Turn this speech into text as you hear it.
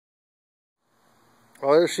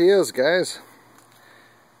Well, there she is, guys.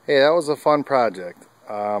 Hey, that was a fun project.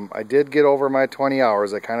 I did get over my 20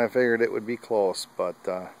 hours. I kind of figured it would be close, but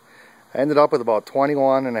I ended up with about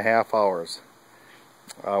 21 and a half hours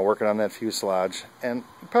working on that fuselage. And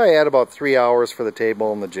probably had about 3 hours for the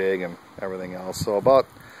table and the jig and everything else. So about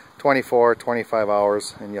 24, 25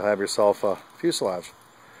 hours and you'll have yourself a fuselage.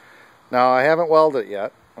 Now, I haven't welded it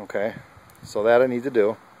yet, okay? So that I need to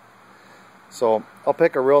do. So I'll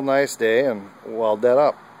pick a real nice day and weld that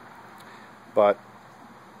up. But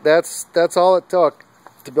that's all it took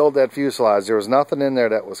to build that fuselage. There was nothing in there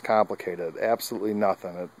that was complicated. Absolutely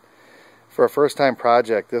nothing. For a first-time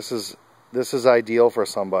project, this is ideal for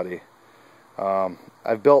somebody.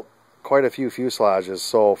 I've built quite a few fuselages,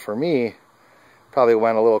 so for me, probably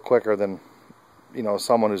went a little quicker than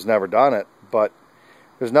someone who's never done it. But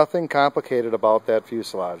there's nothing complicated about that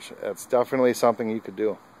fuselage. It's definitely something you could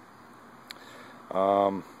do.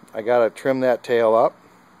 I gotta trim that tail up,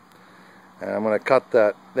 and I'm going to cut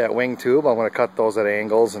that wing tube. I'm going to cut those at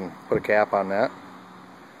angles and put a cap on that.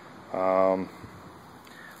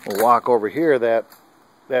 We'll walk over here.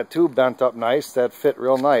 That tube bent up nice. That fit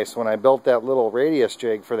real nice. When I built that little radius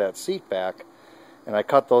jig for that seat back, and I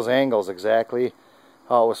cut those angles exactly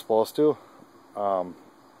how it was supposed to,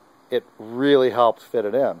 it really helped fit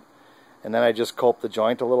it in. And then I just coped the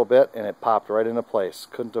joint a little bit and it popped right into place.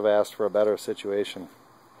 Couldn't have asked for a better situation.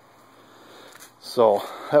 So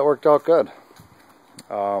that worked out good.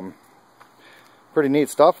 Pretty neat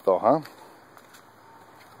stuff though, huh?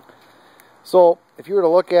 So if you were to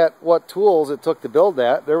look at what tools it took to build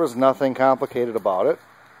that, there was nothing complicated about it.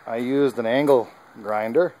 I used an angle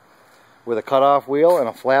grinder with a cutoff wheel and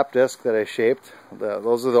a flap disc that I shaped.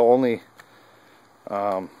 Those are the only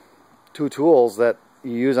two tools that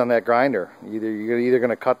you use on that grinder. You're either going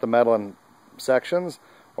to cut the metal in sections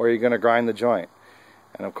or you're going to grind the joint.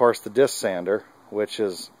 And of course the disc sander, which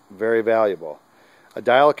is very valuable. A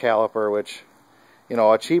dial caliper, which,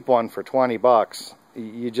 a cheap one for 20 bucks,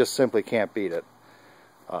 you just simply can't beat it.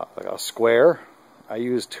 A square, I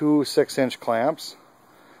used 2 6-inch clamps,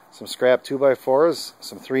 some scrap 2x4s,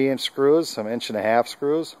 some 3-inch screws, some 1.5-inch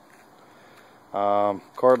screws,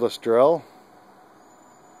 cordless drill.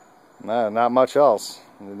 Not much else.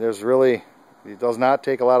 It does not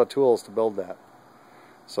take a lot of tools to build that.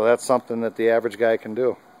 So that's something that the average guy can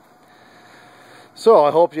do. So I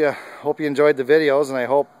hope you enjoyed the videos, and I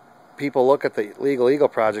hope people look at the Legal Eagle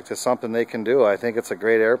project as something they can do. I think it's a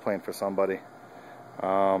great airplane for somebody.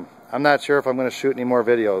 I'm not sure if I'm going to shoot any more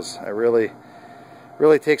videos. It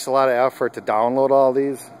really takes a lot of effort to download all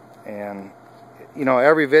these, and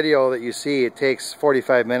every video that you see, it takes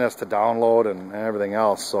 45 minutes to download and everything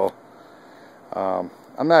else. So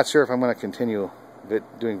I'm not sure if I'm going to continue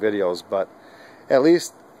doing videos, but at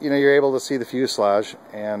least you're able to see the fuselage,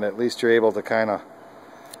 and at least you're able to kind of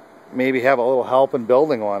maybe have a little help in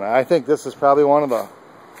building one. I think this is probably one of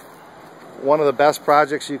the best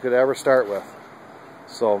projects you could ever start with.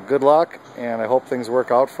 So good luck, and I hope things work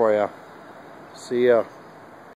out for you. See ya.